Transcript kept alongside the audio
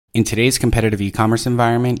In today's competitive e-commerce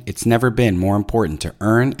environment, it's never been more important to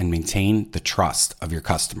earn and maintain the trust of your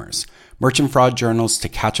customers. Merchant Fraud Journal's To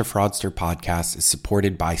Catch a Fraudster podcast is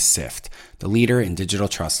supported by Sift, the leader in digital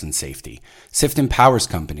trust and safety. Sift empowers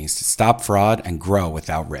companies to stop fraud and grow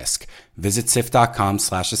without risk. Visit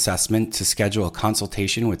sift.com/assessment to schedule a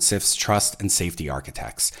consultation with Sift's trust and safety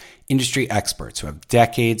architects, industry experts who have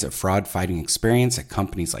decades of fraud fighting experience at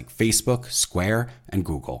companies like Facebook, Square, and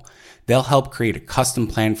Google. They'll help create a custom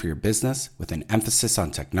plan for your business with an emphasis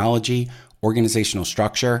on technology, organizational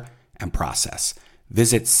structure, and process.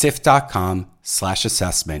 Visit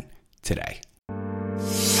sift.com/assessment today.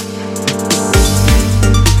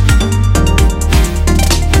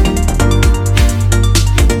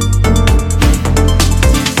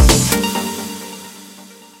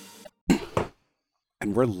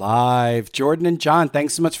 And we're live. Jordan and John,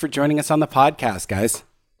 thanks so much for joining us on the podcast, guys.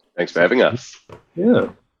 Thanks for having us.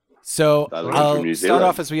 Yeah. So I'll start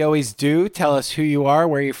off as we always do. Tell us who you are,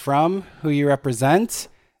 where you're from, who you represent,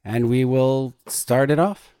 and we will start it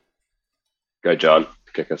off. Go, John.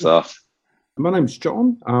 Kick us off. My name's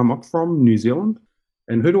John. I'm from New Zealand.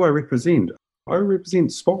 And who do I represent? I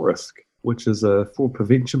represent Spot Risk, which is a fraud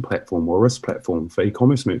prevention platform or risk platform for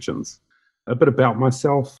e-commerce merchants. A bit about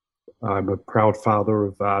myself. I'm a proud father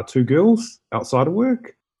of two girls outside of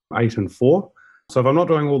work, 8 and 4. So if I'm not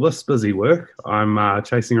doing all this busy work, I'm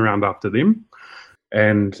chasing around after them.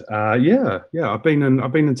 And I've been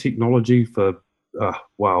in technology for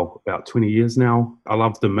about 20 years now. I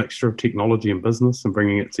love the mixture of technology and business and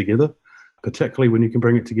bringing it together, particularly when you can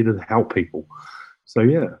bring it together to help people. So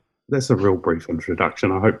yeah, that's a real brief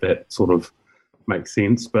introduction. I hope that sort of makes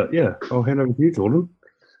sense. But yeah, I'll hand over to you, Jordan.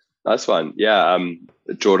 Nice one. Yeah,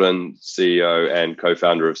 Jordan, CEO and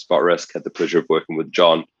co-founder of Spot Risk, had the pleasure of working with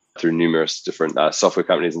John through numerous different software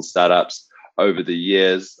companies and startups over the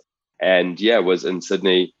years. And yeah, was in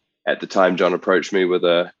Sydney at the time. John approached me with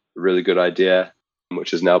a really good idea,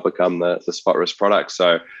 which has now become the Spot Risk product.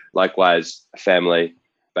 So likewise, a family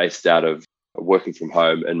based out of working from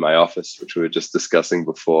home in my office, which we were just discussing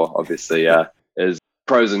before, obviously is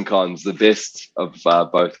pros and cons. The best of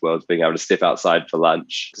both worlds, being able to step outside for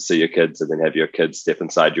lunch to see your kids and then have your kids step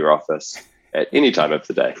inside your office at any time of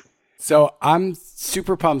the day. So I'm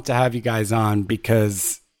super pumped to have you guys on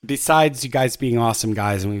because besides you guys being awesome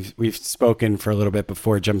guys, and we've spoken for a little bit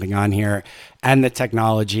before jumping on here, and the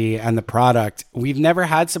technology and the product, we've never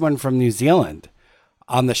had someone from New Zealand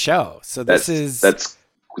on the show. So there's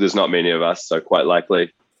not many of us, so quite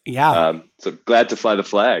likely. Yeah. So glad to fly the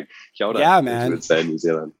flag. Kia ora, yeah, man. As you would say in New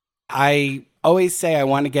Zealand. I always say I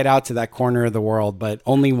want to get out to that corner of the world, but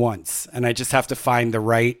only once. And I just have to find the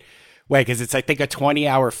right way because it's, I think, a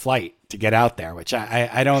 20-hour flight to get out there, which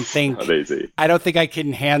I don't think not easy. I don't think I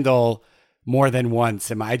can handle more than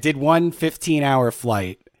once. I did one 15-hour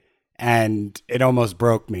flight and it almost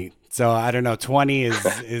broke me. So I don't know. 20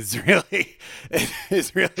 is really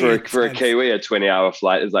for a Kiwi. A 20-hour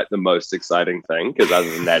flight is like the most exciting thing because other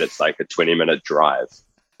than that, it's like a 20-minute drive.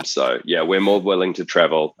 So yeah, we're more willing to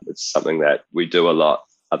travel. It's something that we do a lot.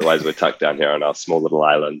 Otherwise, we're tucked down here on our small little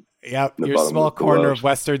island. Yep, your small corner of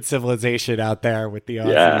Western civilization out there with the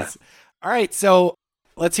Aussies. Yeah. All right, so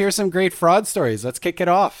let's hear some great fraud stories. Let's kick it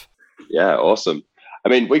off. Yeah, awesome. I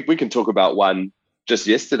mean, we can talk about one just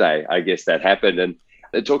yesterday, I guess, that happened. And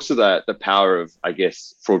it talks to the power of, I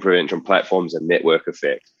guess, fraud prevention platforms and network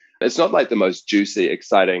effect. It's not like the most juicy,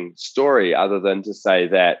 exciting story other than to say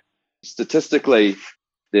that statistically,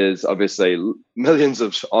 there's obviously millions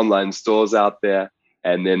of online stores out there,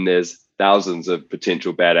 and then there's thousands of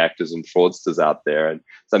potential bad actors and fraudsters out there. And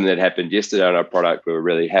something that happened yesterday on our product, we were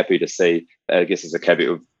really happy to see, I guess as a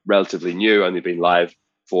caveat, relatively new, only been live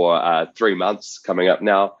for 3 months coming up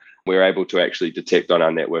now. We were able to actually detect on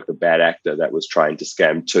our network a bad actor that was trying to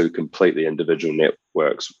scam 2 completely individual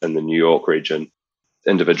networks in the New York region,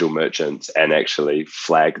 individual merchants, and actually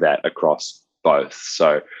flag that across both.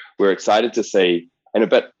 So we're excited to see, and a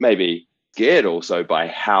bit maybe scared also by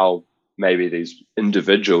how maybe these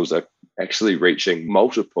individuals are actually reaching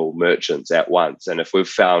multiple merchants at once. And if we've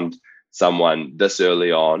found someone this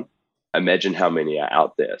early on, imagine how many are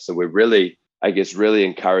out there. So we're really, I guess, really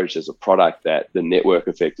encouraged as a product that the network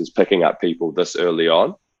effect is picking up people this early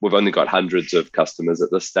on. We've only got hundreds of customers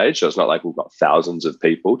at this stage, so it's not like we've got thousands of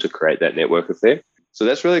people to create that network effect. So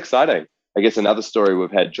that's really exciting. I guess another story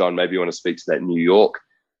we've had, John, maybe you want to speak to that New York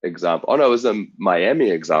example. Oh, no, it was a Miami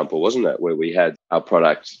example, wasn't it? Where we had our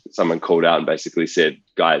product, someone called out and basically said,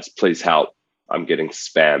 guys, please help. I'm getting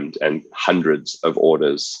spammed, and hundreds of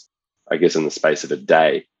orders, I guess, in the space of a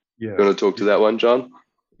day. Yeah. You want to talk to that one, John?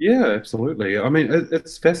 Yeah, absolutely. I mean,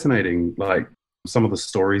 it's fascinating. Like, some of the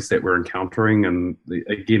stories that we're encountering, and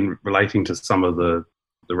again, relating to some of the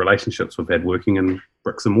relationships we've had working in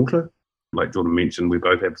bricks and mortar. Like Jordan mentioned, we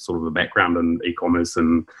both have sort of a background in e-commerce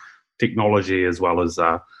and technology as well as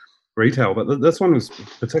retail. But this one was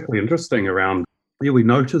particularly interesting around, we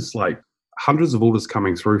noticed like hundreds of orders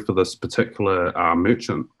coming through for this particular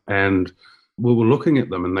merchant. And we were looking at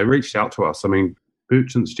them and they reached out to us. I mean,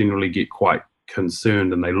 merchants generally get quite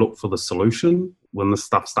concerned and they look for the solution when this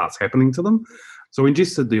stuff starts happening to them. So we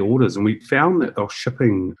ingested the orders and we found that they're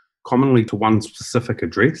shipping commonly to one specific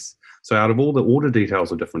address. So out of all the order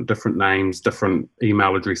details are different names, different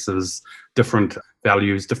email addresses, different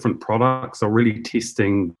values, different products, are really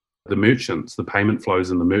testing the merchants, the payment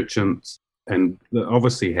flows in the merchants, and they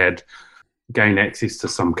obviously had gained access to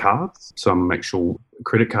some cards, some actual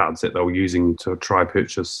credit cards that they were using to try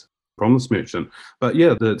purchase from this merchant. But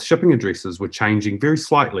yeah, the shipping addresses were changing very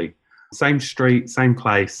slightly. Same street, same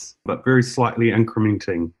place, but very slightly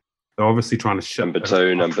incrementing. They're obviously trying to ship. Number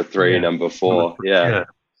 2, number 3, number 4. Yeah.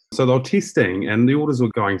 So they were testing and the orders were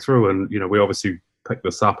going through, and we obviously picked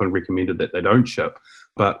this up and recommended that they don't ship,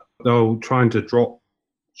 but they were trying to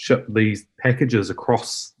ship these packages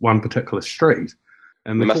across one particular street.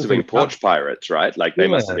 And they must have been porch pirates, right? Like they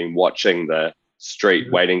must have been watching the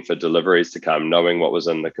street, waiting for deliveries to come, knowing what was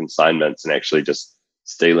in the consignments and actually just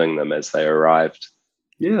stealing them as they arrived.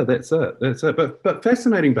 Yeah, that's it. But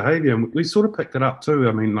fascinating behavior. And we sort of picked it up too.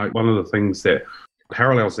 I mean, like one of the things that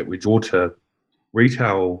parallels that we draw to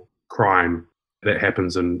retail crime that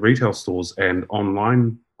happens in retail stores and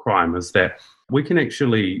online crime is that we can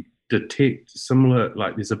actually detect similar,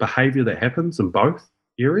 like there's a behavior that happens in both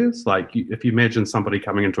areas. Like if you imagine somebody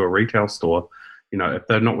coming into a retail store, if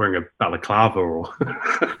they're not wearing a balaclava or,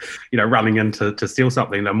 running in to steal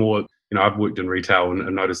something, they're more, I've worked in retail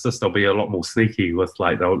and noticed this, they'll be a lot more sneaky with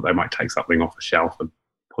like, they might take something off a shelf and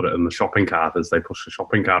put it in the shopping cart as they push the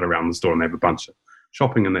shopping cart around the store and they have a bunch of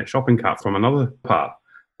shopping in that shopping cart from another part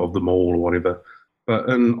of the mall or whatever. But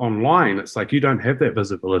in online, it's like you don't have that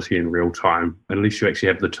visibility in real time unless you actually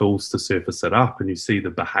have the tools to surface it up and you see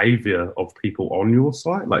the behavior of people on your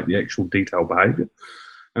site, like the actual detailed behavior.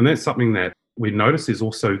 And that's something that we notice is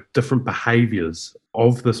also different behaviors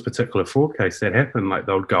of this particular fraud case that happen. Like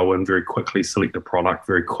they'll go in very quickly, select a product,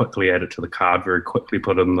 very quickly add it to the card, very quickly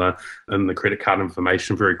put in the credit card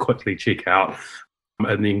information, very quickly check out,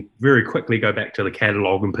 and then very quickly go back to the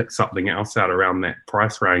catalog and pick something else out around that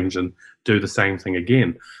price range and do the same thing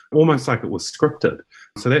again, almost like it was scripted.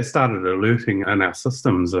 So that started alerting in our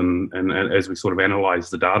systems and as we sort of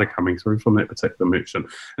analysed the data coming through from that particular merchant.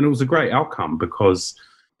 And it was a great outcome because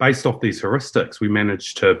based off these heuristics, we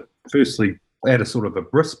managed to firstly add a sort of a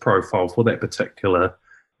risk profile for that particular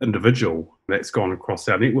individual that's gone across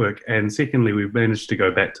our network. And secondly, we've managed to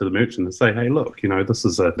go back to the merchant and say, hey, look, this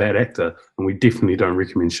is a bad actor and we definitely don't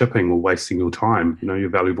recommend shipping or wasting your time, your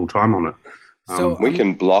valuable time on it. So we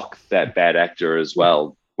can block that bad actor as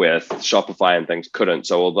well, where Shopify and things couldn't.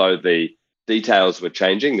 So although the details were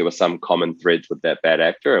changing, there were some common threads with that bad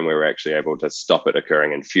actor, and we were actually able to stop it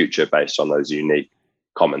occurring in future based on those unique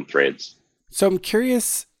common threads. So I'm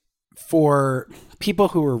curious, for people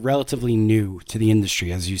who are relatively new to the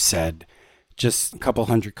industry, as you said, just a couple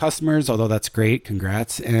hundred customers, although that's great,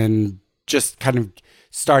 congrats, and just kind of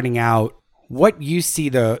starting out, what you see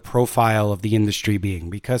the profile of the industry being?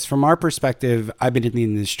 Because from our perspective, I've been in the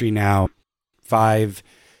industry now 5-7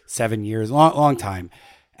 years, long time.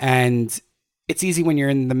 And it's easy when you're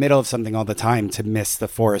in the middle of something all the time to miss the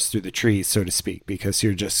forest through the trees, so to speak, because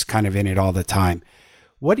you're just kind of in it all the time.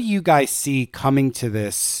 What do you guys see coming to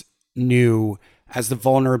this new as the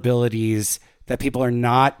vulnerabilities that people are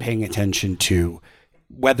not paying attention to,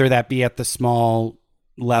 whether that be at the small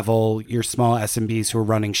level, your small SMBs who are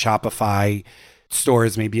running Shopify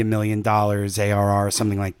stores, maybe $1 million ARR,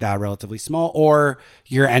 something like that, relatively small, or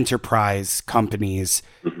your enterprise companies?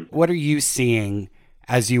 What are you seeing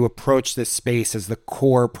as you approach this space as the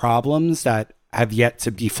core problems that have yet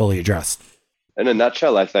to be fully addressed? In a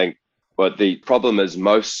nutshell, I think what the problem is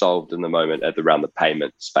most solved in the moment at around the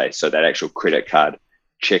payment space, so that actual credit card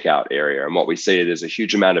checkout area. And what we see, there's a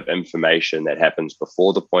huge amount of information that happens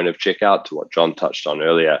before the point of checkout, to what John touched on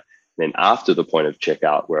earlier, and then after the point of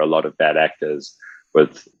checkout, where a lot of bad actors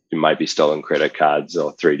with, it might be stolen credit cards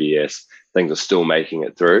or 3DS, things are still making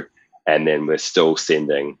it through. And then we're still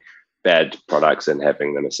sending bad products and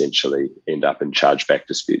having them essentially end up in chargeback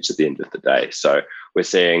disputes at the end of the day. So we're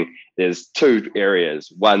seeing there's two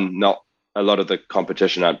areas. One, not a lot of the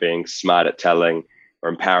competition aren't being smart at telling or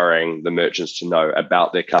empowering the merchants to know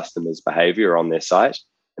about their customers' behavior on their site.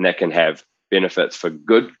 And that can have benefits for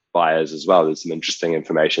good buyers as well. There's some interesting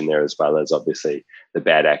information there, as well as obviously the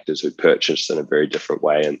bad actors who purchase in a very different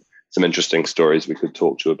way, and some interesting stories we could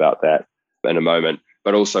talk to you about that in a moment.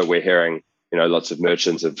 But also we're hearing, lots of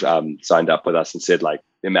merchants have signed up with us and said, like,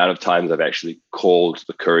 the amount of times I've actually called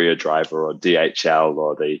the courier driver or DHL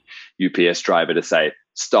or the UPS driver to say,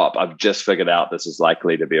 stop, I've just figured out this is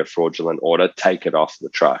likely to be a fraudulent order, take it off the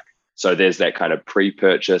truck. So there's that kind of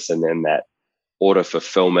pre-purchase, and then that order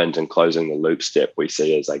fulfillment and closing the loop step we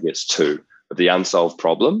see as, I guess, two of the unsolved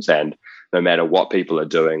problems. And no matter what people are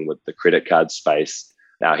doing with the credit card space,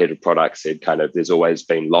 our head of product said kind of there's always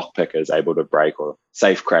been lockpickers able to break or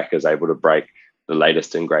safe crackers able to break the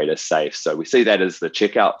latest and greatest safe. So we see that as the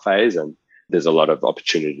checkout phase, and there's a lot of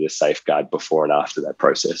opportunity to safeguard before and after that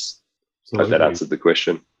process. Hope that answered the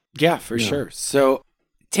question. Yeah, for sure. So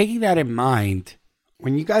taking that in mind,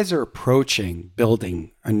 when you guys are approaching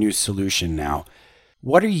building a new solution now,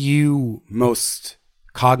 what are you most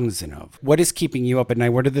cognizant of? What is keeping you up at night?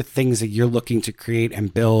 What are the things that you're looking to create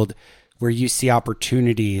and build where you see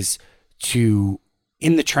opportunities to,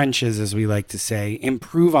 in the trenches, as we like to say,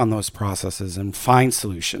 improve on those processes and find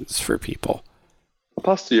solutions for people? I'll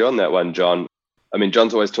pass to you on that one, John. I mean,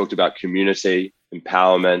 John's always talked about community,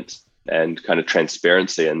 empowerment, and kind of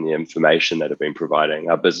transparency in the information that have been providing.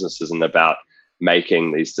 Our business isn't about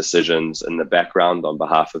making these decisions in the background on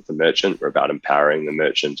behalf of the merchant. We're about empowering the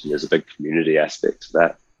merchant, and there's a big community aspect to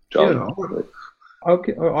that. John? Yeah,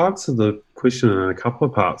 I'll answer the question in a couple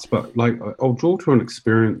of parts, but I'll draw to an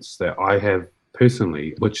experience that I have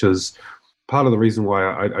personally, which is part of the reason why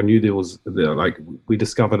I knew we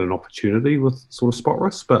discovered an opportunity with sort of Spot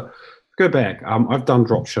Risk. But go back, I've done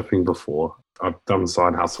drop shipping before. I've done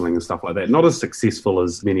side hustling and stuff like that. Not as successful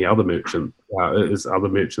as many other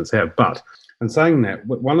merchants have, but in saying that,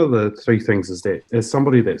 one of the three things is that as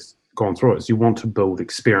somebody that's gone through it, is you want to build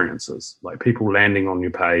experiences, like people landing on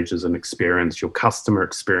your page is an experience, your customer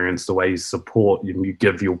experience, the way you support, you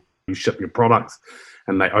ship your products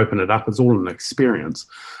and they open it up, it's all an experience.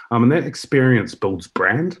 And that experience builds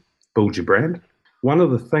your brand. One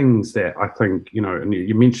of the things that I think, and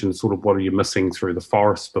you mentioned sort of what are you missing through the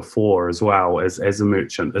forest before as well as a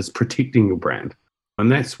merchant, is protecting your brand.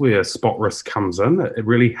 And that's where Spot Risk comes in. It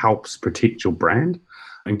really helps protect your brand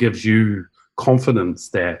and gives you confidence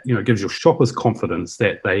that, gives your shoppers confidence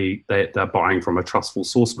that they're buying from a trustful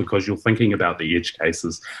source because you're thinking about the edge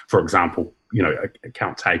cases, for example,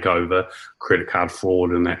 account takeover, credit card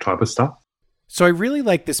fraud and that type of stuff. So I really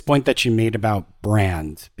like this point that you made about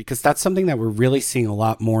brand, because that's something that we're really seeing a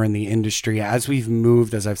lot more in the industry as we've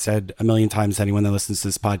moved, as I've said a million times to anyone that listens to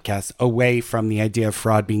this podcast, away from the idea of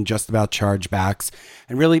fraud being just about chargebacks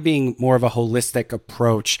and really being more of a holistic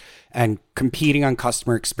approach and competing on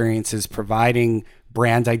customer experiences, providing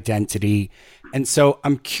brand identity. And so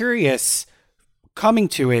I'm curious, coming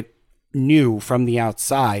to it new from the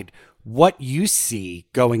outside, what you see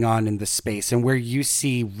going on in the space and where you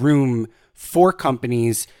see room for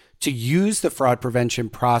companies to use the fraud prevention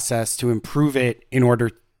process to improve it in order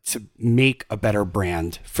to make a better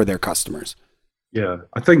brand for their customers. Yeah,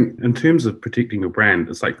 I think in terms of protecting your brand,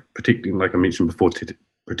 it's like protecting, like I mentioned before,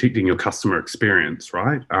 protecting your customer experience,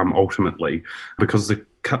 right? Ultimately, because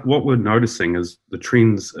what we're noticing is the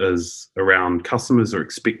trends is around customers are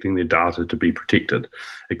expecting their data to be protected,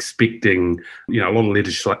 expecting, a lot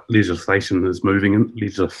of legislation is moving in,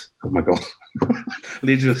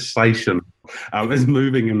 legislation is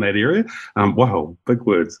moving in that area. Wow, big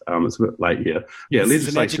words. It's a bit late here. Yeah, this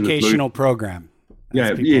is an educational program.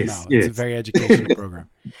 Yeah, yes. It's a very educational program.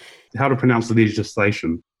 How to pronounce the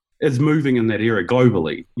legislation is moving in that area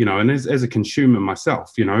globally, and as a consumer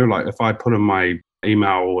myself, like if I put in my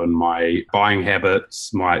email and my buying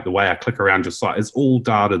habits, the way I click around your site, it's all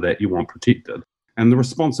data that you want protected. And the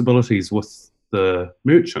responsibilities with the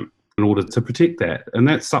merchant in order to protect that. And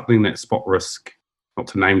that's something that Spot Risk, not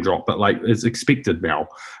to name drop, but is expected now.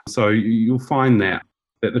 So you'll find that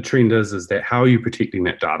the trend is that how are you protecting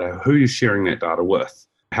that data? Who are you sharing that data with?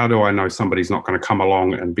 How do I know somebody's not going to come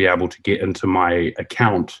along and be able to get into my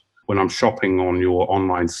account when I'm shopping on your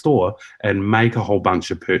online store and make a whole bunch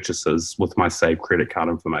of purchases with my saved credit card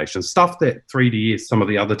information, stuff that 3DS, some of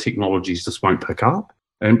the other technologies just won't pick up.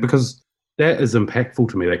 And because that is impactful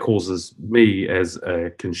to me, that causes me as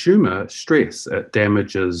a consumer stress. It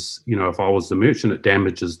damages, if I was the merchant, it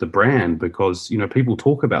damages the brand because, people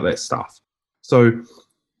talk about that stuff. So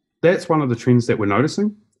that's one of the trends that we're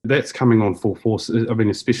noticing. That's coming on full force. I mean,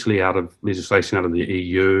 especially out of legislation out of the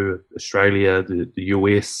EU, Australia, the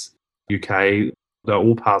US, UK. They're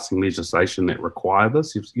all passing legislation that require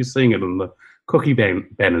this. You're seeing it in the cookie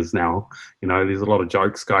banners now. There's a lot of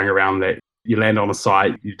jokes going around that You land on a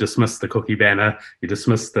site, you dismiss the cookie banner, you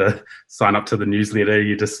dismiss the sign up to the newsletter,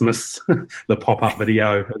 you dismiss the pop-up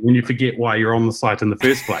video, and then you forget why you're on the site in the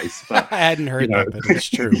first place. But, I hadn't heard that, but it's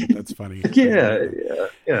true. That's funny. Yeah.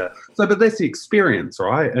 So, but that's the experience,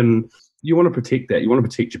 right? And you want to protect that. You want to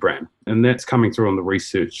protect your brand. And that's coming through on the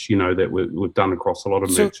research, that we've done across a lot of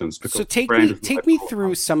merchants. So take me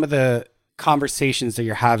through some of the conversations that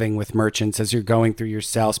you're having with merchants as you're going through your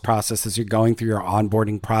sales process, as you're going through your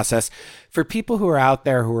onboarding process. For people who are out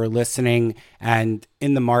there who are listening and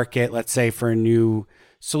in the market, let's say for a new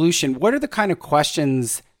solution, what are the kind of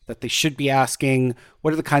questions that they should be asking?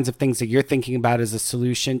 What are the kinds of things that you're thinking about as a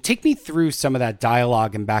solution? Take me through some of that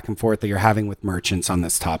dialogue and back and forth that you're having with merchants on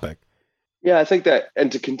this topic. Yeah, I think that,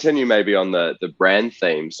 and to continue maybe on the brand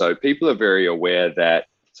theme, so people are very aware that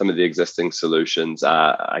some of the existing solutions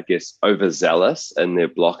are, I guess, overzealous in their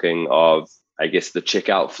blocking of, I guess, the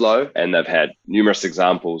checkout flow. And they've had numerous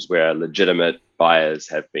examples where legitimate buyers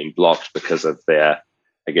have been blocked because of their,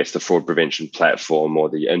 I guess, the fraud prevention platform or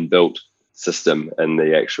the inbuilt system in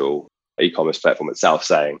the actual e-commerce platform itself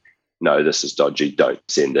saying, no, this is dodgy, don't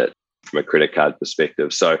send it, from a credit card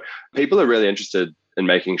perspective. So people are really interested in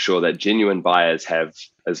making sure that genuine buyers have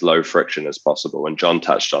as low friction as possible. And John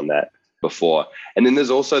touched on that before. And then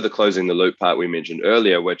there's also the closing the loop part we mentioned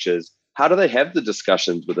earlier, which is how do they have the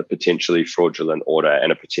discussions with a potentially fraudulent order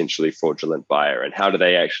and a potentially fraudulent buyer? And how do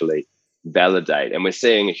they actually validate? And we're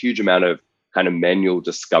seeing a huge amount of kind of manual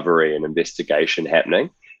discovery and investigation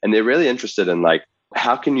happening. And they're really interested in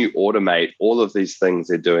how can you automate all of these things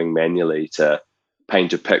they're doing manually to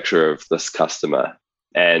paint a picture of this customer?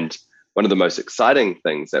 And one of the most exciting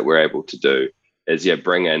things that we're able to do is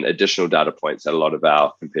bring in additional data points that a lot of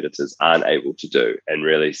our competitors aren't able to do and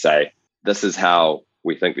really say, this is how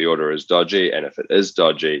we think the order is dodgy. And if it is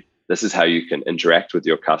dodgy, this is how you can interact with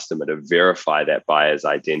your customer to verify that buyer's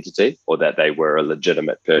identity or that they were a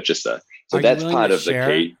legitimate purchaser. So that's part of the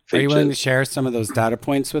key features. Are you willing to share some of those data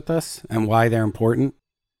points with us and why they're important?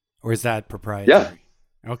 Or is that proprietary?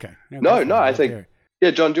 Yeah. Okay. No, I think,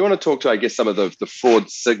 John, do you want to talk to, I guess, some of the fraud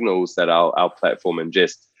signals that our platform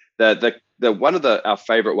ingests? One of our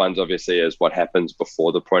favorite ones, obviously, is what happens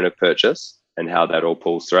before the point of purchase and how that all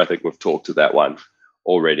pulls through. I think we've talked to that one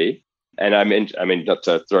already. And I mean, not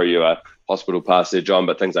to throw you a hospital pass there, John,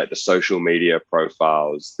 but things like the social media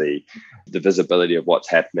profiles, the visibility of what's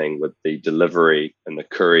happening with the delivery and the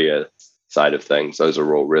courier side of things, those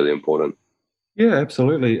are all really important. Yeah,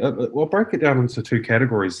 absolutely. We'll break it down into two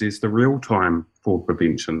categories. There's the real-time fraud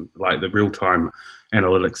prevention, like the real-time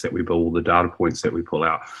analytics that we build, the data points that we pull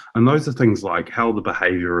out. And those are things like how the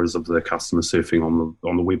behavior is of the customer surfing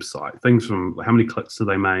on the website, things from how many clicks do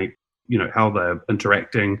they make, how they're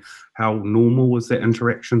interacting, how normal is that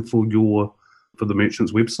interaction for the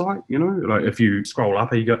merchant's website. Like if you scroll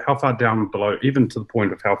up, you go how far down below, even to the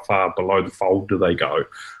point of how far below the fold do they go,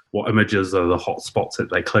 what images are the hot spots that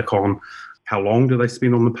they click on, how long do they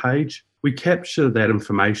spend on the page. We capture that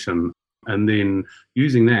information, and then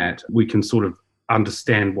using that, we can sort of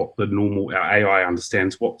understand what our AI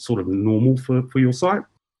understands what's sort of normal for your site.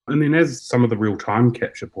 And then as some of the real-time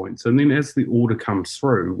capture points, and then as the order comes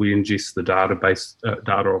through, we ingest the database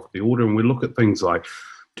data off the order, and we look at things like,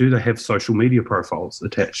 do they have social media profiles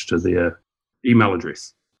attached to their email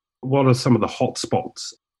address? What are some of the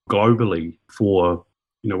hotspots globally for,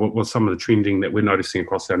 what's some of the trending that we're noticing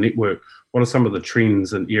across our network? What are some of the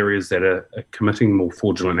trends in areas that are committing more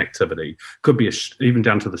fraudulent activity? Could be even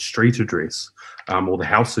down to the street address or the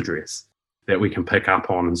house address that we can pick up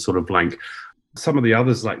on and sort of link. Some of the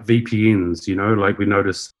others like VPNs, like we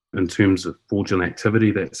notice in terms of fraudulent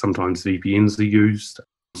activity that sometimes VPNs are used,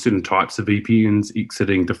 certain types of VPNs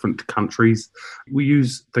exiting different countries. We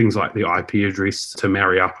use things like the IP address to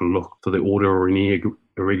marry up and look for the order or any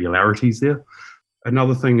irregularities there.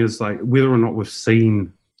 Another thing is like whether or not we've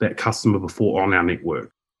seen that customer before on our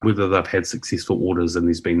network, whether they've had successful orders and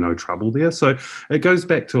there's been no trouble there. So it goes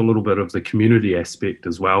back to a little bit of the community aspect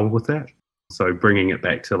as well with that. So bringing it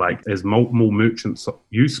back to like as more merchants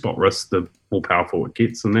use SpotRisk, the more powerful it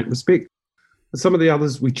gets in that respect. Some of the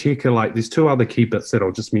others we check are like, there's two other key bits that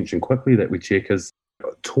I'll just mention quickly that we check is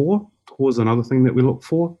Tor. Tor is another thing that we look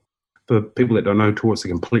for. For people that don't know, Tor is a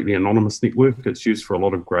completely anonymous network. It's used for a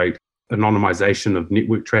lot of great anonymization of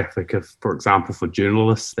network traffic, if, for example, for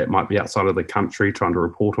journalists that might be outside of the country trying to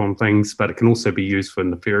report on things, but it can also be used for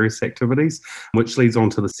nefarious activities, which leads on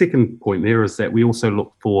to the second point there is that we also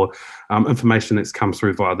look for information that's come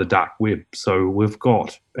through via the dark web. So we've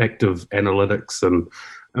got active analytics and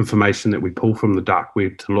information that we pull from the dark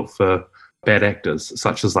web to look for bad actors,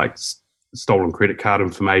 such as like stolen credit card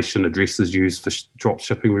information, addresses used for drop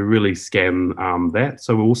shipping. We really scan that.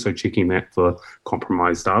 So we're also checking that for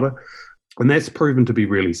compromised data. And that's proven to be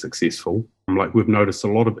really successful. Like we've noticed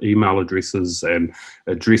a lot of email addresses and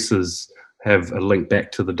addresses have a link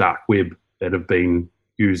back to the dark web that have been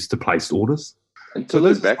used to place orders. And to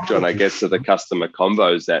look back, John, I guess to the customer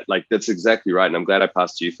combos, that's exactly right. And I'm glad I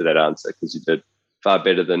passed to you for that answer because you did far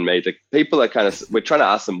better than me. The people are we're trying to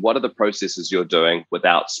ask them, what are the processes you're doing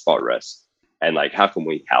without spot risk? And like, how can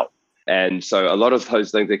we help? And so a lot of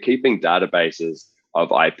those things, they're keeping databases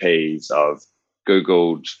of IPs, of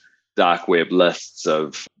Googled dark web lists,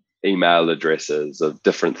 of email addresses, of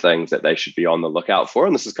different things that they should be on the lookout for.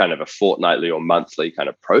 And this is kind of a fortnightly or monthly kind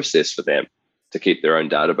of process for them to keep their own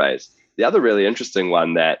database. The other really interesting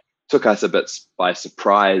one that took us a bit by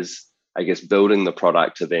surprise, I guess, building the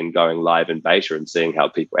product to then going live in beta and seeing how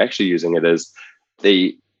people are actually using it is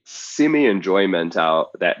the semi-enjoyment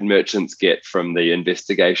that merchants get from the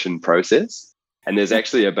investigation process. And there's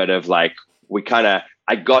actually a bit of like,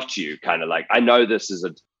 I got you, kind of like, I know there's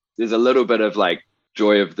a little bit of like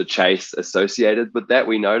joy of the chase associated with that,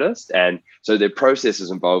 we noticed. And so the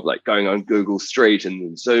processes involve like going on Google Street and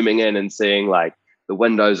then zooming in and seeing like the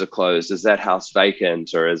windows are closed. Is that house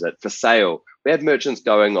vacant or is it for sale? We have merchants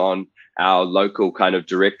going on our local kind of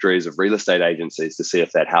directories of real estate agencies to see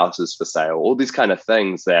if that house is for sale. All these kind of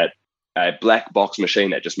things that a black box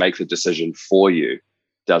machine that just makes a decision for you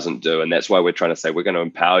doesn't do. And that's why we're trying to say we're going to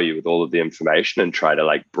empower you with all of the information and try to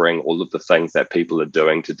like bring all of the things that people are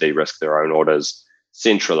doing to de-risk their own orders,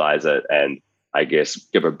 centralize it, and I guess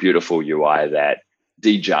give a beautiful UI that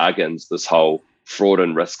de-jargons this whole fraud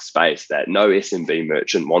and risk space that no SMB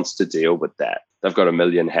merchant wants to deal with that. They've got a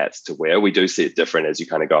million hats to wear. We do see it different as you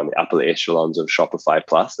kind of go on the upper echelons of Shopify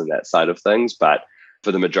Plus and that side of things. But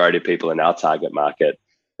for the majority of people in our target market,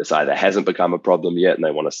 this either hasn't become a problem yet and they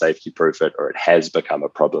want to safety proof it, or it has become a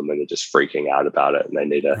problem and they're just freaking out about it and they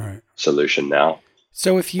need a solution now.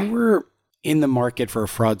 So if you were in the market for a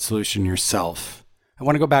fraud solution yourself, I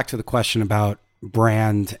want to go back to the question about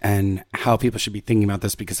brand and how people should be thinking about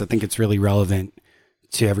this, because I think it's really relevant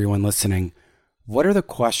to everyone listening. What are the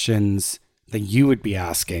questions that you would be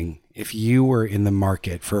asking if you were in the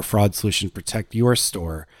market for a fraud solution to protect your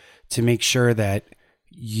store, to make sure that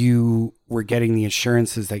you were getting the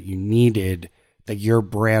assurances that you needed, that your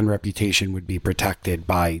brand reputation would be protected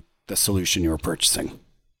by the solution you were purchasing?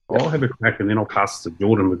 I'll have a crack and then I'll pass to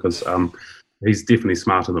Jordan because he's definitely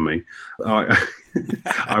smarter than me.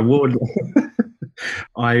 I would,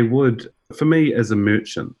 for me as a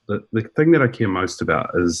merchant, the thing that I care most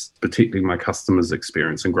about is protecting my customers'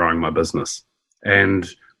 experience and growing my business. And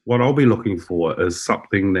what I'll be looking for is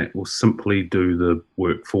something that will simply do the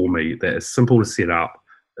work for me, that is simple to set up.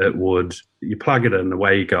 You plug it in,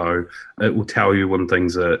 away you go. It will tell you when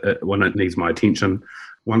things when it needs my attention.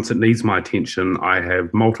 Once it needs my attention, I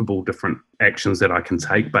have multiple different actions that I can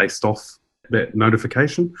take based off that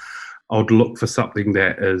notification. I'd look for something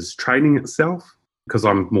that is training itself, because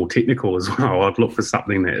I'm more technical as well. I'd look for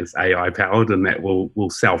something that is AI powered and that will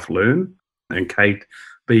self-learn and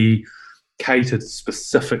be catered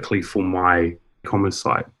specifically for my e-commerce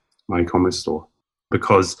site, my e-commerce store,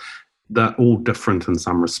 because they're all different in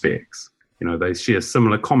some respects. You know, they share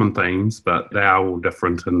similar common themes, but they are all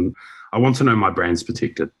different. And I want to know my brand's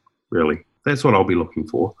protected, really. That's what I'll be looking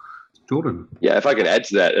for. Jordan? Yeah, if I can add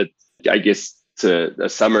to that, I guess to a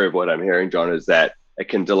summary of what I'm hearing, John, is that it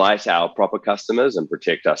can delight our proper customers and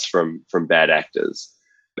protect us from bad actors.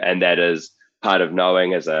 And that is part of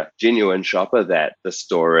knowing as a genuine shopper that the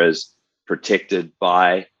store is protected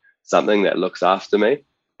by something that looks after me.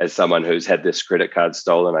 As someone who's had this credit card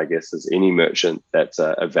stolen, I guess as any merchant, that's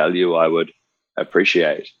a value I would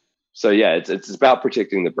appreciate. So yeah, it's about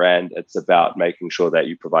protecting the brand. It's about making sure that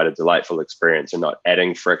you provide a delightful experience and not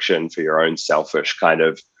adding friction for your own selfish kind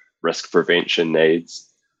of risk prevention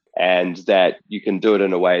needs. And that you can do it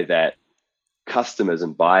in a way that customers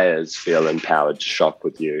and buyers feel empowered to shop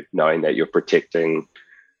with you, knowing that you're protecting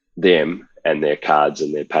them and their cards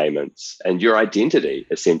and their payments and your identity,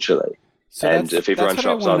 essentially. So and if everyone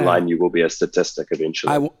shops online, you will be a statistic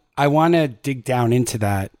eventually. I want to dig down into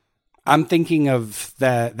that. I'm thinking of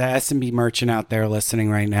the SMB merchant out there listening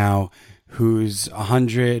right now who's got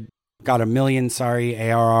 $1 million,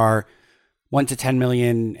 ARR, 1 to 10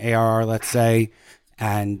 million ARR, let's say,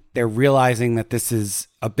 and they're realizing that this is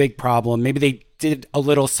a big problem. Maybe they did a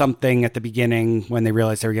little something at the beginning when they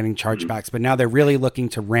realized they were getting chargebacks, but now they're really looking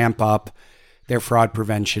to ramp up their fraud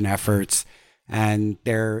prevention efforts, and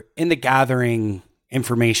they're in the gathering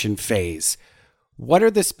information phase. What are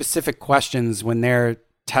the specific questions when they're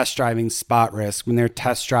test driving Spot Risk, when they're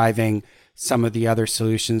test driving some of the other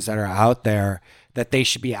solutions that are out there that they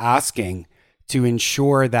should be asking to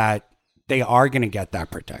ensure that they are going to get that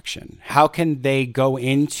protection? How can they go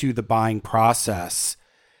into the buying process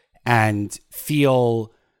and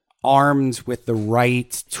feel armed with the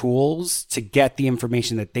right tools to get the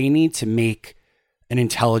information that they need to make an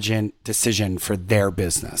intelligent decision for their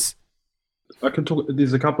business? I can talk.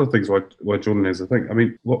 There's a couple of things why Jordan has a thing. I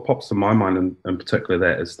mean, what pops to my mind, in particular,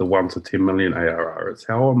 that is the 1 to 10 million ARR. It's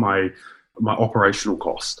how are my operational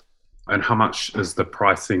cost, and how much is the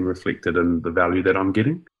pricing reflected in the value that I'm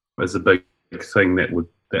getting? Is a big thing that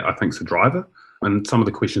I think is a driver. And some of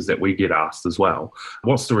the questions that we get asked as well.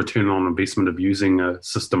 What's the return on investment of using a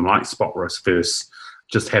system like SpotRisk versus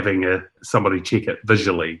just having somebody check it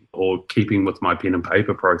visually or keeping with my pen and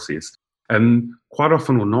paper process? And quite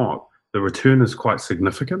often or not, the return is quite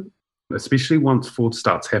significant, especially once fraud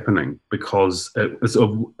starts happening, because it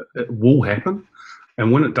will happen.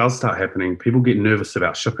 And when it does start happening, people get nervous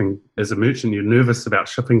about shipping. As a merchant, you're nervous about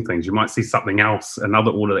shipping things. You might see something else,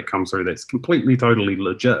 another order that comes through that's completely, totally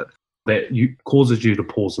legit, that causes you to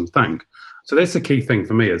pause and think. So that's the key thing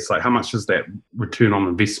for me. It's like, how much is that return on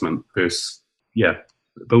investment versus,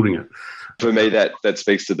 building it? For me, that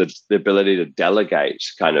speaks to the ability to delegate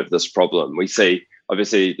kind of this problem. We see,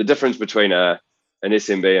 obviously, the difference between an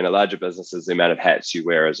SMB and a larger business is the amount of hats you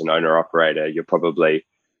wear as an owner-operator. You're probably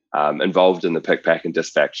involved in the pick, pack, and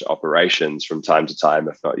dispatch operations from time to time.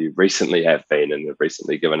 If not, you recently have been and have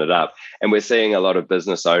recently given it up. And we're seeing a lot of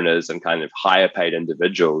business owners and kind of higher paid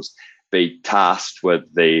individuals be tasked with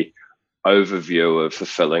the overview of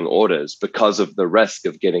fulfilling orders because of the risk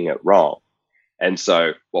of getting it wrong. And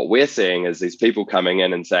so what we're seeing is these people coming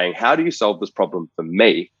in and saying, how do you solve this problem for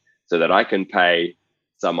me so that I can pay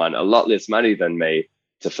someone a lot less money than me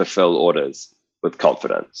to fulfill orders with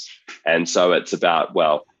confidence? And so it's about,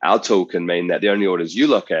 well, our tool can mean that the only orders you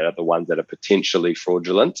look at are the ones that are potentially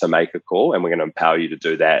fraudulent to make a call. And we're going to empower you to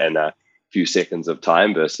do that in a few seconds of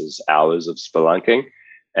time versus hours of spelunking.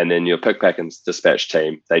 And then your pick, pack, and dispatch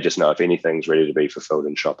team, they just know if anything's ready to be fulfilled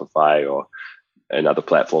in Shopify or another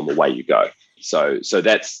platform, away you go. So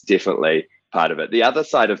that's definitely part of it. The other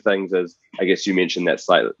side of things is, I guess you mentioned that's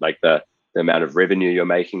like the amount of revenue you're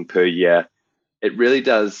making per year. It really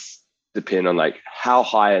does depend on like how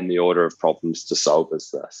high in the order of problems to solve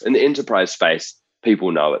is this. In the enterprise space,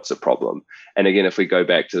 people know it's a problem. And again, if we go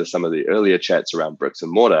back to some of the earlier chats around bricks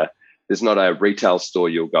and mortar, there's not a retail store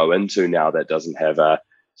you'll go into now that doesn't have a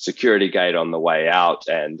security gate on the way out,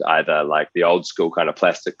 and either like the old school kind of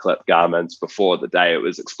plastic clip garments. Before the day, it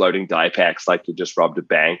was exploding die packs like you just robbed a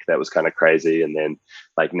bank. That was kind of crazy. And then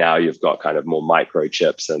like now you've got kind of more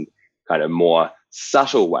microchips and kind of more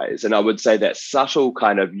subtle ways. And I would say that subtle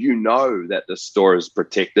kind of, that the store is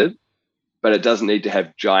protected, but it doesn't need to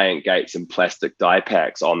have giant gates and plastic die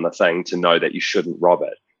packs on the thing to know that you shouldn't rob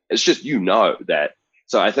it. It's just, that.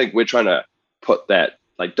 So I think we're trying to put that,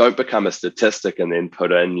 like, don't become a statistic and then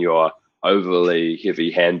put in your overly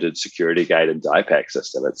heavy-handed security gate and die pack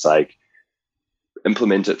system. It's like,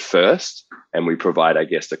 implement it first, and we provide, I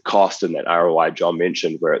guess, the cost and that ROI John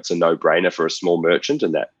mentioned, where it's a no-brainer for a small merchant,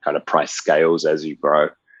 and that kind of price scales as you grow.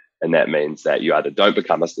 And that means that you either don't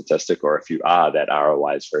become a statistic, or if you are, that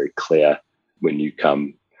ROI is very clear when you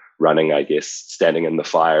come running, I guess, standing in the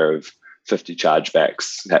fire of 50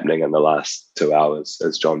 chargebacks happening in the last 2 hours,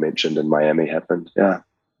 as John mentioned in Miami happened. Yeah.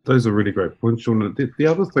 Those are really great points, Sean. The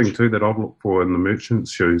other thing too that I'd look for in the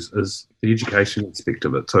merchant's shoes is the education aspect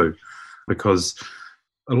of it too, because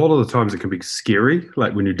a lot of the times it can be scary,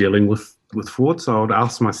 like when you're dealing with fraud. So I would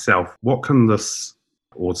ask myself, what can this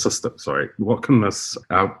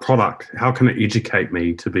product, how can it educate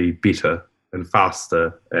me to be better and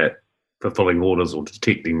faster at fulfilling orders or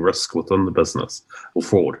detecting risk within the business or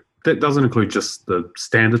fraud? That doesn't include just the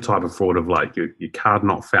standard type of fraud of like your card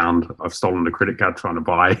not found, I've stolen a credit card trying to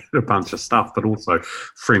buy a bunch of stuff, but also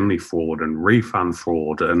friendly fraud and refund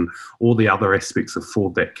fraud and all the other aspects of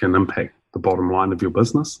fraud that can impact the bottom line of your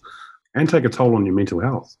business and take a toll on your mental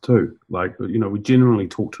health too. Like, we generally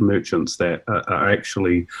talk to merchants that are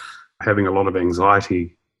actually having a lot of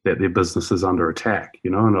anxiety that their business is under attack,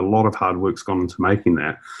 and a lot of hard work's gone into making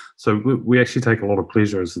that. So we actually take a lot of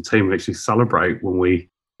pleasure as a team. We actually celebrate when we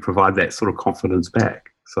provide that sort of confidence back.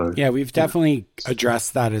 So yeah, we've definitely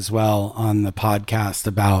addressed that as well on the podcast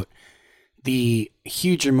about the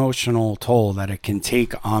huge emotional toll that it can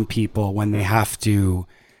take on people when they have to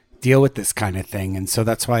deal with this kind of thing. And so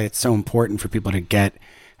that's why it's so important for people to get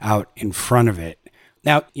out in front of it.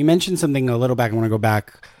 Now, you mentioned something a little back. I want to go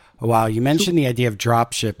back a while. You mentioned the idea of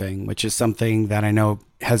drop shipping, which is something that I know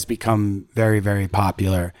has become very, very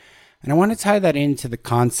popular. And I want to tie that into the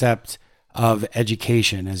concept of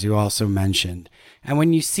education, as you also mentioned. And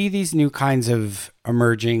when you see these new kinds of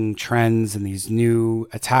emerging trends and these new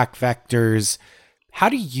attack vectors, how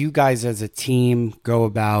do you guys as a team go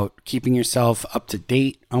about keeping yourself up to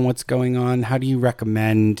date on what's going on? How do you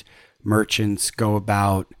recommend merchants go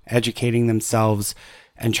about educating themselves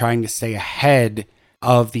and trying to stay ahead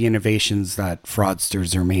of the innovations that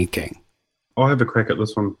fraudsters are making? I'll have a crack at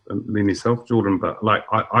this one, then yourself, Jordan. But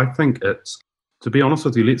I think it's, to be honest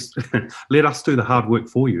with you, let us do the hard work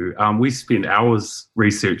for you. We spend hours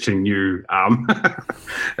researching you.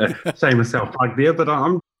 Shameless self-plug there,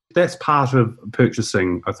 but that's part of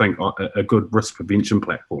purchasing, I think, a good risk prevention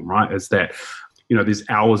platform, right? Is that, there's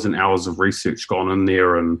hours and hours of research gone in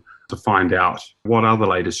there and to find out what are the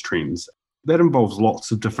latest trends. That involves lots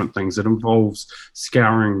of different things. It involves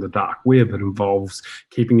scouring the dark web. It involves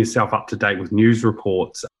keeping yourself up to date with news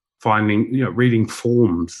reports, reading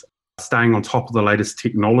forums, staying on top of the latest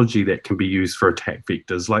technology that can be used for attack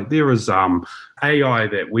vectors. Like there is AI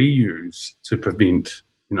that we use to prevent,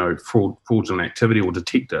 fraudulent activity or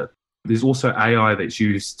detect it. There's also AI that's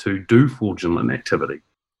used to do fraudulent activity.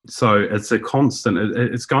 So it's a constant.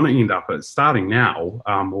 It's going to end up. It's starting now,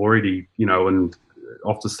 already, and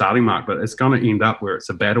off the starting mark, but it's going to end up where it's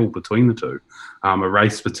a battle between the two, a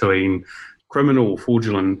race between criminal,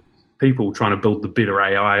 fraudulent people trying to build the better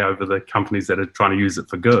AI over the companies that are trying to use it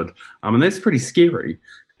for good. And that's pretty scary.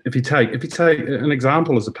 If you take an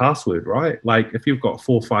example as a password, right? Like if you've got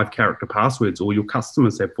 4 or 5 character passwords, or your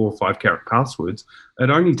customers have 4 or 5 character passwords, it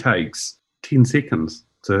only takes 10 seconds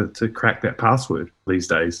to crack that password these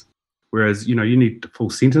days. Whereas, you need full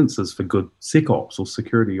sentences for good SecOps or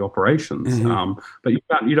security operations. Mm-hmm. But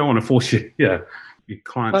you don't want to force your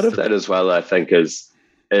clients. Part of that as well, I think, is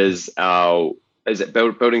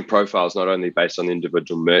building profiles not only based on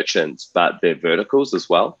individual merchants, but their verticals as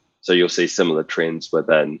well. So you'll see similar trends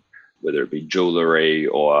within, whether it be jewelry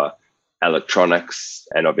or electronics,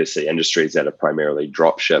 and obviously industries that are primarily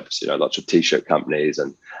drop ships, lots of t-shirt companies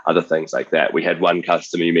and other things like that. We had one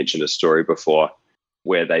customer, you mentioned a story before,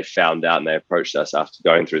 where they found out and they approached us after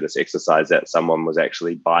going through this exercise that someone was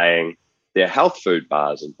actually buying their health food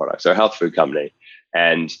bars and products, so a health food company.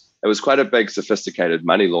 And it was quite a big, sophisticated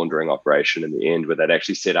money laundering operation in the end, where they'd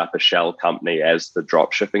actually set up a shell company as the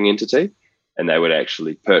drop shipping entity. And they would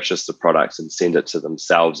actually purchase the products and send it to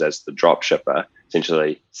themselves as the drop shipper,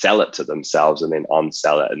 essentially sell it to themselves and then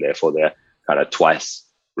on-sell it. And therefore they're kind of twice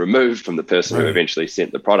removed from the person who eventually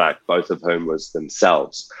sent the product, both of whom was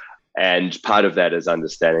themselves. And part of that is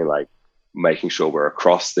understanding, like, making sure we're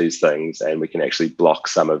across these things and we can actually block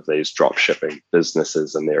some of these drop shipping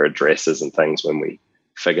businesses and their addresses and things when we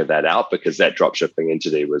figure that out, because that drop shipping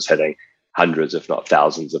entity was hitting hundreds, if not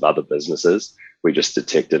thousands of other businesses. We just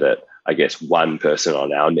detected it. I guess one person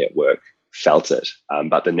on our network felt it,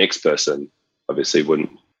 but the next person obviously wouldn't.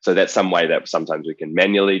 So that's some way that sometimes we can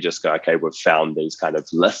manually just go, okay, we've found these kind of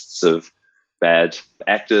lists of bad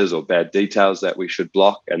actors or bad details that we should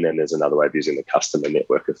block. And then there's another way of using the customer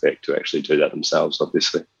network effect to actually do that themselves,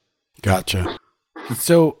 obviously. Gotcha.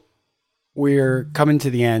 So we're coming to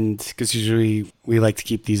the end, because usually we like to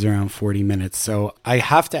keep these around 40 minutes. So I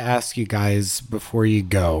have to ask you guys before you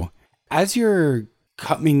go, as you're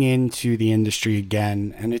coming into the industry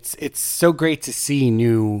again, and it's so great to see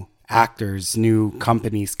new actors, new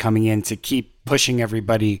companies coming in to keep pushing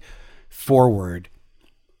everybody forward,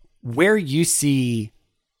 where you see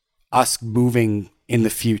us moving in the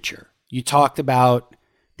future. You talked about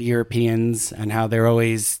the Europeans and how they're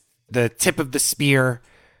always the tip of the spear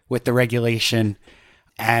with the regulation,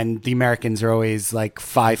 and the Americans are always like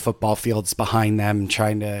 5 football fields behind them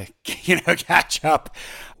trying to, catch up.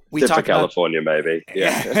 We talk about California, maybe.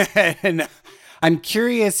 Yeah. And I'm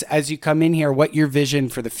curious, as you come in here, what your vision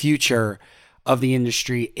for the future of the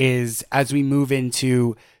industry is as we move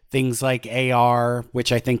into things like AR,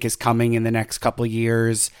 which I think is coming in the next couple of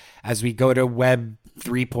years, as we go to Web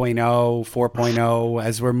 3.0, 4.0,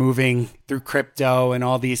 as we're moving through crypto and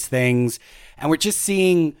all these things. And we're just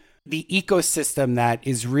seeing the ecosystem that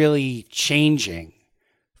is really changing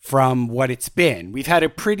from what it's been. We've had a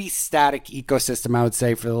pretty static ecosystem, I would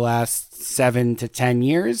say, for the last 7 to 10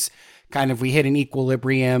 years. Kind of, we hit an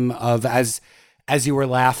equilibrium of, as you were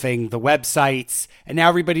laughing, the websites, and now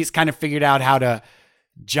everybody's kind of figured out how to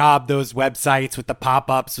job those websites with the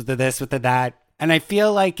pop-ups, with the this, with the that. And I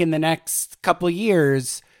feel like in the next couple of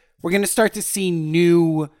years, we're going to start to see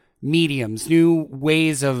new mediums, new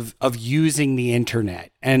ways of using the internet.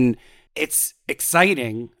 And it's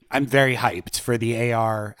exciting. I'm very hyped for the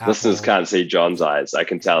AR. Listeners can't see John's eyes. I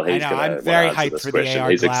can tell he's going to I'm very hyped for the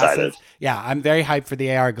AR He's glasses. Excited. Yeah, I'm very hyped for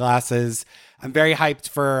the AR glasses. I'm very hyped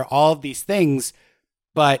for all of these things.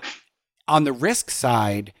 But on the risk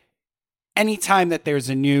side, anytime that there's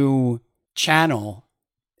a new channel,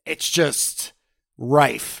 it's just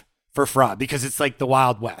rife for fraud because it's like the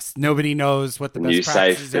Wild West. Nobody knows what the best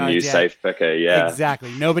practices are. The new safe picker, yeah. Exactly.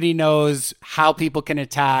 Nobody knows how people can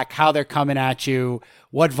attack, how they're coming at you,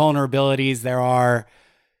 what vulnerabilities there are.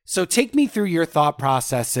 So take me through your thought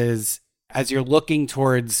processes as you're looking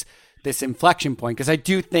towards this inflection point, because I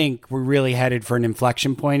do think we're really headed for an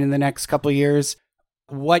inflection point in the next couple of years.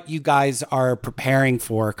 What you guys are preparing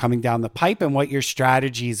for coming down the pipe and what your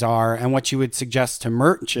strategies are and what you would suggest to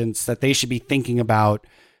merchants that they should be thinking about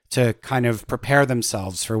to kind of prepare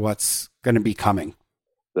themselves for what's going to be coming.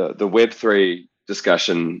 The Web3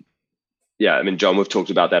 discussion, yeah, I mean, John, we've talked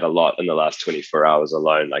about that a lot in the last 24 hours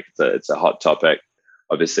alone. Like it's a hot topic.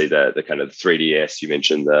 Obviously, the kind of 3DS, you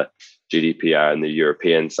mentioned the GDPR and the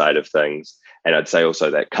European side of things. And I'd say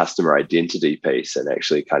also that customer identity piece and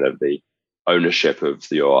actually kind of the ownership of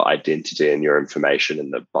your identity and your information in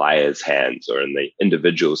the buyer's hands or in the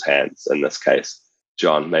individual's hands in this case.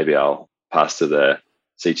 John, maybe I'll pass to the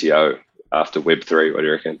CTO after Web3. What do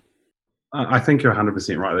you reckon? I think you're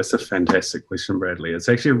 100% right. That's a fantastic question, Bradley. It's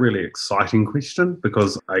actually a really exciting question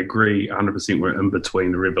because I agree 100% we're in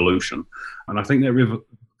between the revolution. And I think that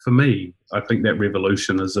for me, I think that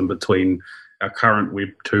revolution is in between our current Web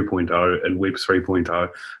 2.0 and Web 3.0.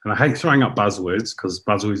 And I hate throwing up buzzwords because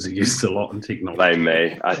buzzwords are used a lot in technology. Blame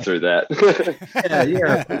me. I threw that.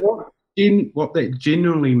 yeah. What that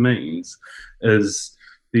genuinely means is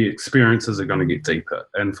the experiences are going to get deeper.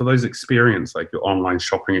 And for those experiences, like your online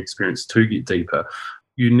shopping experience to get deeper,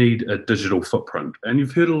 you need a digital footprint. And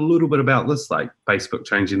you've heard a little bit about this, like Facebook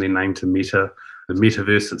changing their name to Meta, the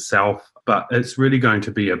metaverse itself. But it's really going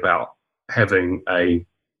to be about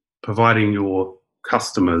providing your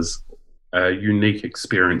customers a unique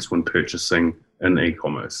experience when purchasing in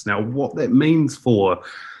e-commerce. Now, what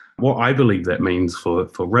I believe that means for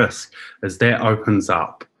risk is that opens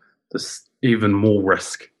up this even more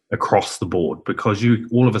risk across the board because you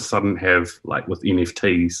all of a sudden have, like with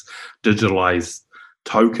NFTs, digitalized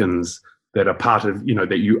tokens that are part of,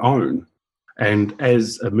 that you own. And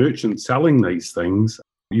as a merchant selling these things,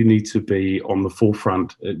 you need to be on the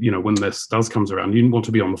forefront. When this comes around, you want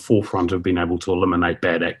to be on the forefront of being able to eliminate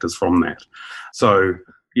bad actors from that. So,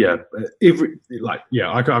 yeah,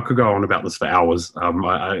 I could go on about this for hours.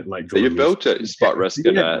 So you built it, Spot Risk,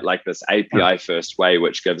 in this API first way,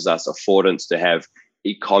 which gives us affordance to have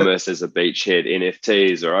e-commerce as a beachhead,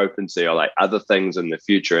 NFTs or OpenSea or like other things in the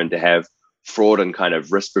future, and to have fraud and kind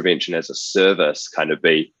of risk prevention as a service kind of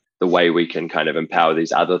be the way we can kind of empower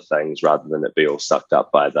these other things rather than it be all sucked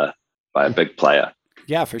up by a big player.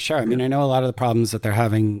 Yeah, for sure. I mean, I know a lot of the problems that they're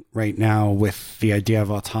having right now with the idea of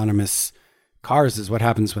autonomous cars is what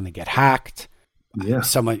happens when they get hacked. Yeah.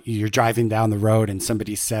 You're driving down the road and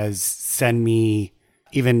somebody says, send me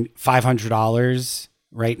even $500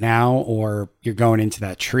 right now, or you're going into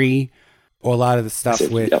that tree. Or a lot of the stuff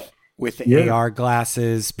with AR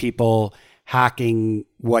glasses, people hacking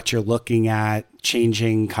what you're looking at,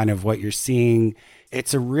 changing kind of what you're seeing.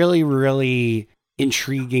 It's a really, really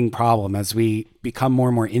intriguing problem as we become more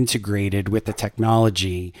and more integrated with the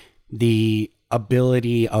technology. The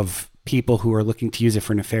ability of people who are looking to use it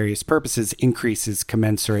for nefarious purposes increases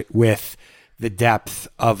commensurate with the depth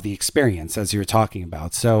of the experience, as you were talking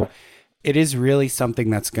about. So it is really something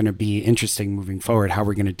that's going to be interesting moving forward, how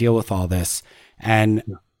we're going to deal with all this. And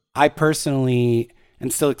I personally am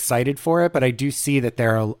still excited for it, but I do see that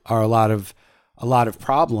there are a lot of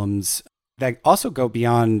problems that also go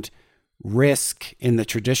beyond risk in the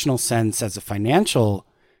traditional sense as a financial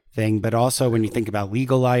thing, but also when you think about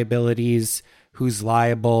legal liabilities, who's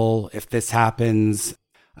liable if this happens.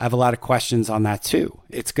 I have a lot of questions on that too.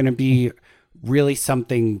 It's going to be really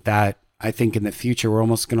something that I think in the future, we're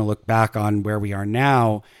almost going to look back on where we are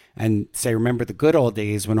now and say, remember the good old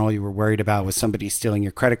days when all you were worried about was somebody stealing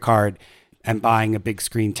your credit card and buying a big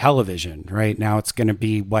screen television, right? Now it's going to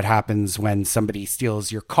be what happens when somebody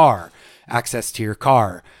steals your car, access to your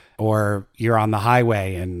car, or you're on the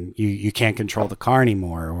highway and you can't control the car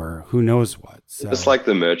anymore, or who knows what. So. It's like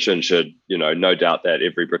the merchant should, no doubt that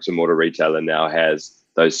every bricks and mortar retailer now has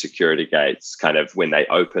those security gates kind of when they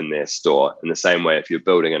open their store. In the same way, if you're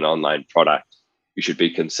building an online product, you should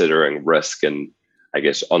be considering risk and I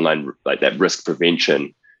guess online, like that risk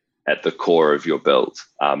prevention at the core of your build,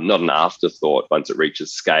 not an afterthought once it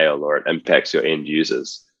reaches scale or it impacts your end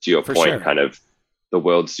users. To your point, sure. Kind of the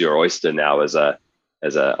world's your oyster now as a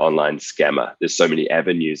online scammer. There's so many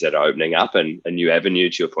avenues that are opening up, and a new avenue,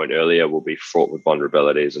 to your point earlier, will be fraught with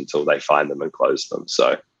vulnerabilities until they find them and close them.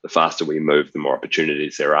 So the faster we move, the more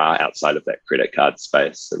opportunities there are outside of that credit card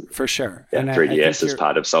space. And For sure. yeah, And 3DS is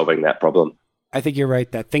part of solving that problem. I think you're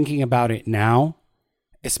right that thinking about it now,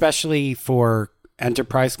 especially for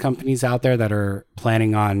enterprise companies out there that are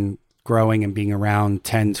planning on growing and being around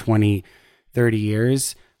 10, 20, 30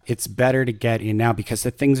 years, it's better to get in now because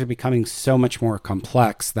the things are becoming so much more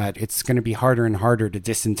complex that it's going to be harder and harder to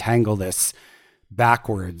disentangle this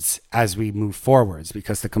backwards as we move forwards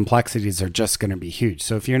because the complexities are just going to be huge.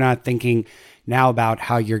 So if you're not thinking now about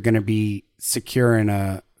how you're going to be secure in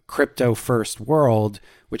a crypto first world,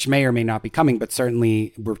 which may or may not be coming, but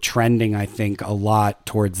certainly we're trending, I think, a lot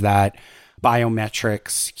towards that.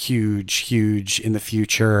 Biometrics, huge in the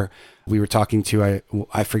future. We were talking to,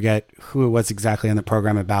 I forget who it was exactly on the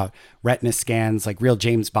program about retina scans, like real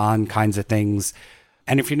James Bond kinds of things.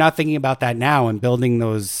 And if you're not thinking about that now and building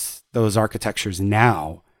those architectures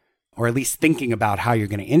now, or at least thinking about how you're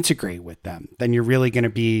going to integrate with them, then you're really going to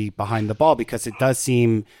be behind the ball because it does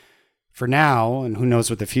seem for now, and who knows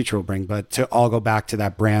what the future will bring, but to all go back to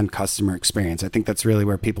that brand customer experience. I think that's really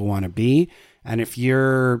where people want to be. And if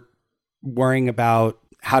you're worrying about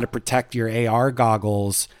how to protect your AR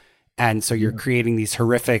goggles, and so you're creating these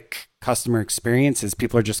horrific customer experiences,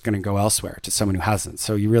 people are just going to go elsewhere to someone who hasn't.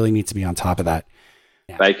 So you really need to be on top of that.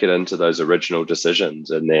 Yeah. Bake it into those original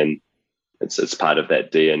decisions, and then it's part of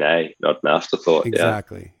that DNA, not an afterthought.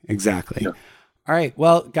 Exactly. Yeah. All right.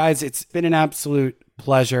 Well, guys, it's been an absolute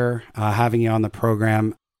pleasure having you on the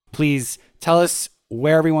program. Please tell us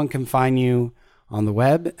where everyone can find you on the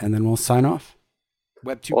web, and then we'll sign off.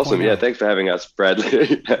 Web 2.0. Awesome. Yeah, thanks for having us,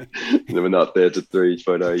 Bradley. We're not there to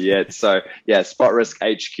 3.0 yet. So yeah,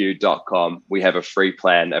 spotrisk.hq.com. We have a free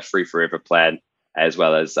plan, a free forever plan, as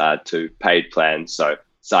well as 2 paid plans. So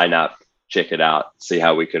sign up, check it out, see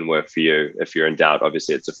how we can work for you. If you're in doubt,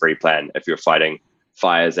 obviously it's a free plan. If you're fighting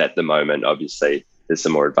fires at the moment, obviously there's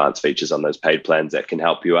some more advanced features on those paid plans that can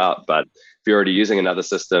help you out. But if you're already using another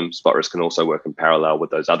system, SpotRisk can also work in parallel with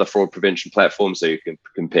those other fraud prevention platforms. So you can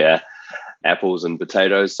compare apples and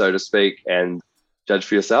potatoes, so to speak, and judge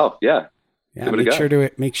for yourself. Yeah. Make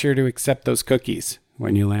sure to accept those cookies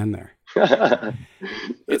when you land there.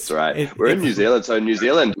 That's right. We're in New Zealand. So in New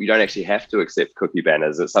Zealand, we don't actually have to accept cookie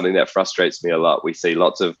banners. It's something that frustrates me a lot. We see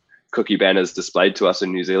lots of cookie banners displayed to us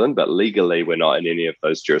in New Zealand, but legally we're not in any of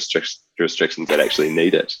those jurisdictions that actually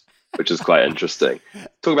need it, which is quite interesting.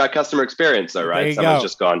 Talk about customer experience though, right? Someone's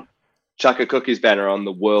just gone, chuck a cookies banner on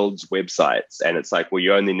the world's websites. And it's like, well,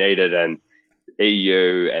 you only need it in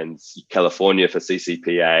EU and California for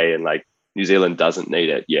CCPA, and like New Zealand doesn't need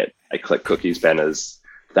it yet. I click cookies banners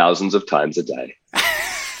thousands of times a day.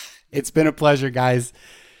 It's been a pleasure, guys.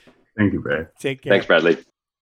 Thank you, Brad. Take care. Thanks, Bradley.